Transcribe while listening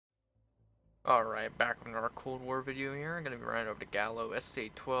Alright, back with another Cold War video here. I'm going to be running over to Gallo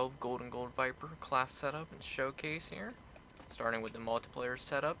SA12 Gold and Gold Viper class setup and showcase here. Starting with the multiplayer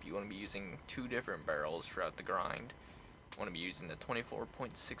setup, you want to be using two different barrels throughout the grind. You want to be using the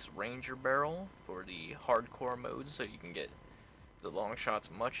 24.6 Ranger barrel for the hardcore mode, so you can get the long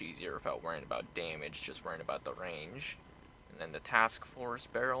shots much easier without worrying about damage, just worrying about the range. And then the Task Force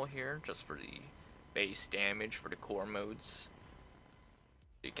barrel here, just for the base damage for the core modes.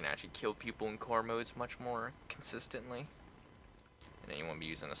 You can actually kill people in core modes much more consistently. And then you want to be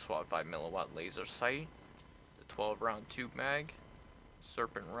using a SWAT 5mm laser sight, the 12 round tube mag,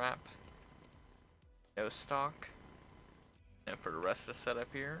 serpent wrap, no stock. And for the rest of the setup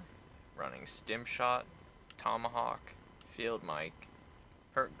here, running stim shot, tomahawk, field mic,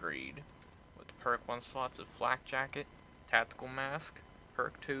 perk greed, with the perk 1 slots of flak jacket, tactical mask,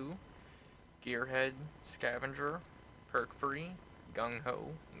 perk 2, gearhead, scavenger, perk free, gung-ho,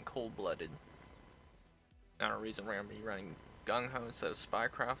 and cold-blooded. Now, a reason we're going to be running gung-ho instead of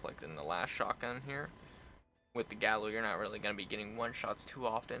spycraft like in the last shotgun here. With the Gallo, you're not really going to be getting one-shots too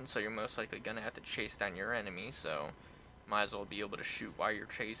often, so you're most likely going to have to chase down your enemy, so might as well be able to shoot while you're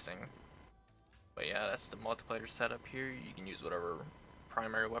chasing. But yeah, that's the multiplayer setup here. You can use whatever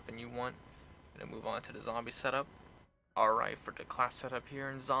primary weapon you want. I'm going to move on to the zombie setup. Alright, for the class setup here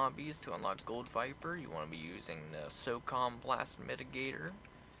in Zombies, to unlock Gold Viper, you want to be using the SOCOM Blast Mitigator,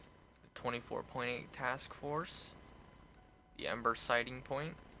 the 24.8 Task Force, the Ember Sighting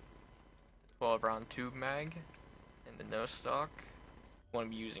Point, the 12 round tube mag, and the no stock. You want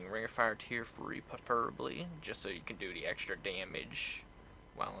to be using Ringfire Tier 3 preferably, just so you can do the extra damage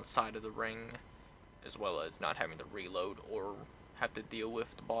while inside of the ring, as well as not having to reload or have to deal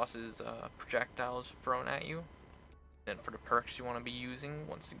with the boss's projectiles thrown at you. Then for the perks you want to be using,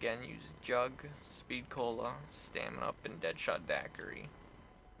 once again use Jug, Speed Cola, Stamina Up, and Deadshot Daiquiri.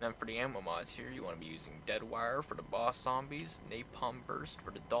 Then for the ammo mods here, you want to be using Dead Wire for the boss zombies, Napalm Burst for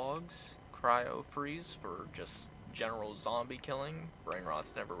the dogs, Cryo Freeze for just general zombie killing. Brain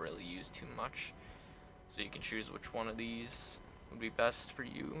Rot's never really used too much, so you can choose which one of these would be best for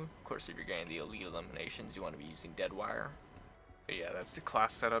you. Of course, if you're getting the elite eliminations, you want to be using Dead Wire. But yeah, that's the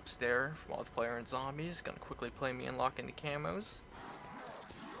class setups there for multiplayer and zombies. Gonna quickly play me unlocking the camos.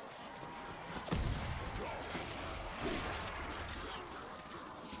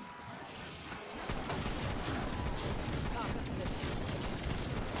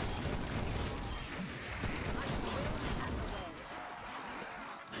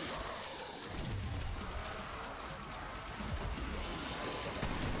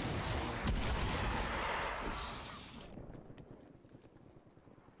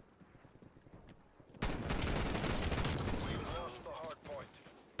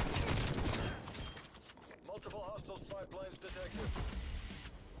 Multiple hostile spy planes detected.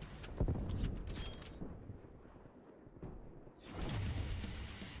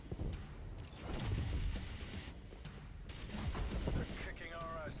 They're kicking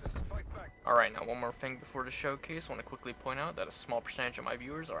our asses. Fight back. Alright, now one more thing before the showcase. I want to quickly point out that a small percentage of my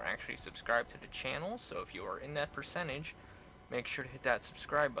viewers are actually subscribed to the channel, so if you are in that percentage, make sure to hit that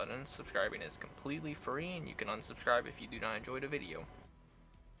subscribe button. Subscribing is completely free, and you can unsubscribe if you do not enjoy the video.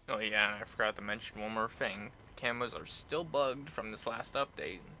 Oh yeah, I forgot to mention one more thing. Camos are still bugged from this last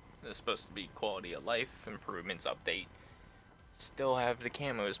update. This is supposed to be quality of life improvements update. Still have the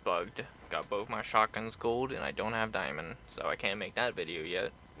camos bugged. Got both my shotguns gold and I don't have diamond, so I can't make that video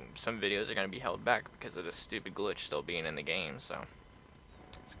yet. Some videos are going to be held back because of this stupid glitch still being in the game, so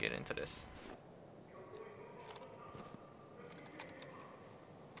let's get into this.